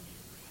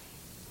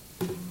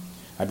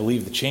 I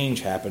believe the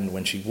change happened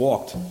when she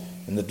walked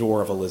in the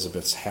door of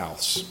Elizabeth's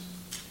house.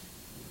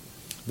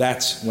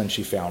 That's when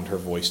she found her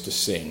voice to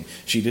sing.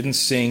 She didn't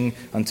sing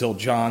until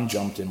John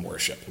jumped in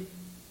worship.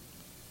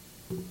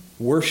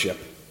 Worship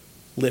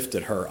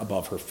lifted her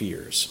above her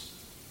fears.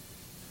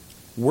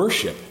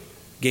 Worship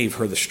gave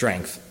her the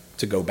strength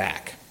to go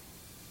back.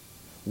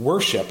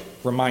 Worship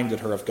reminded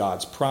her of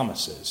God's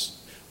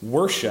promises.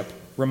 Worship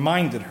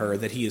reminded her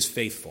that he is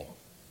faithful.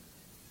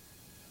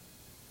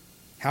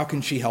 How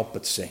can she help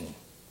but sing?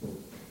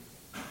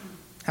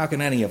 How can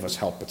any of us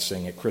help but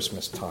sing at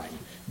Christmas time?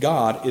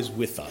 God is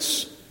with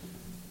us,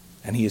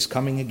 and he is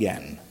coming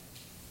again.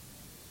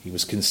 He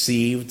was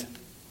conceived,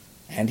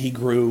 and he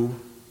grew,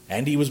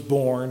 and he was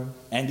born,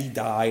 and he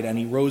died, and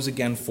he rose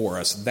again for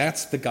us.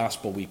 That's the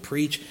gospel we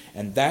preach,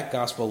 and that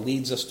gospel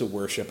leads us to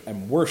worship,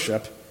 and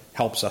worship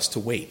helps us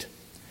to wait.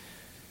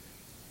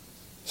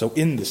 So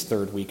in this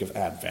third week of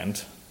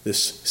Advent,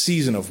 this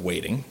season of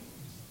waiting,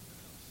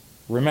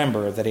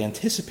 remember that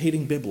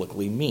anticipating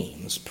biblically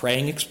means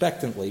praying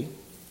expectantly,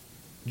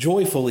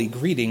 joyfully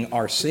greeting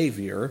our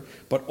Savior,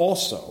 but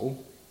also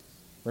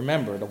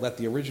remember to let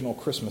the original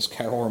Christmas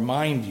carol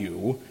remind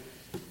you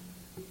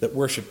that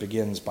worship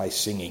begins by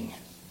singing.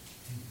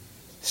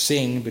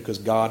 Sing because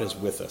God is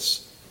with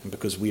us and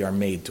because we are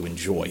made to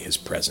enjoy his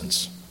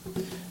presence.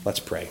 Let's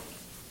pray.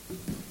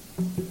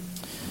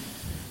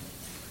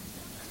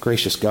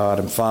 Gracious God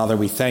and Father,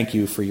 we thank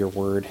you for your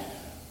word.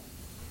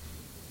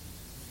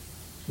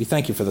 We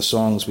thank you for the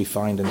songs we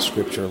find in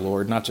Scripture,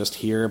 Lord, not just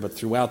here, but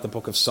throughout the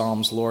book of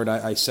Psalms, Lord.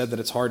 I said that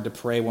it's hard to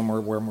pray when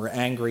we're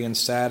angry and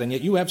sad, and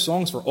yet you have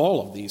songs for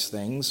all of these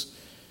things.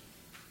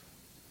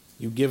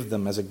 You give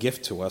them as a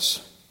gift to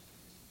us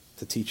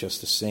to teach us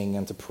to sing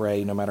and to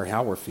pray no matter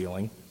how we're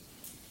feeling.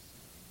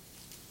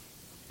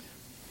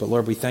 But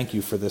Lord, we thank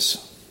you for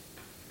this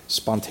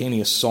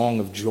spontaneous song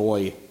of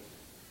joy.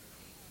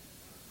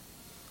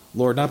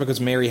 Lord, not because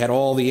Mary had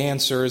all the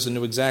answers and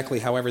knew exactly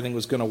how everything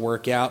was going to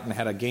work out and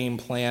had a game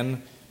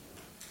plan,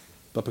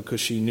 but because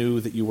she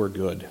knew that you were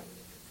good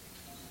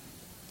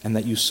and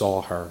that you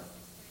saw her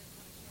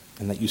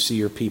and that you see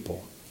your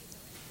people.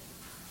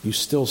 You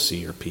still see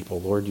your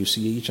people, Lord. You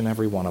see each and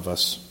every one of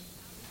us.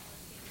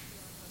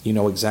 You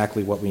know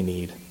exactly what we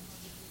need.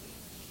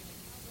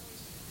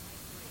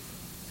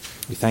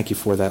 We thank you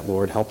for that,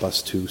 Lord. Help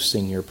us to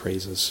sing your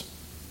praises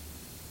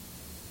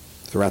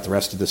throughout the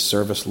rest of this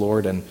service,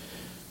 Lord, and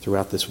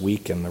throughout this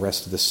week and the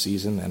rest of this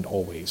season and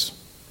always.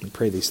 We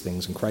pray these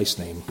things in Christ's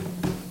name.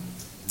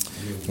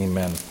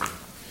 Amen.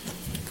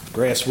 The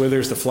grass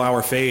withers, the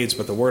flower fades,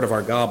 but the word of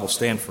our God will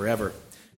stand forever.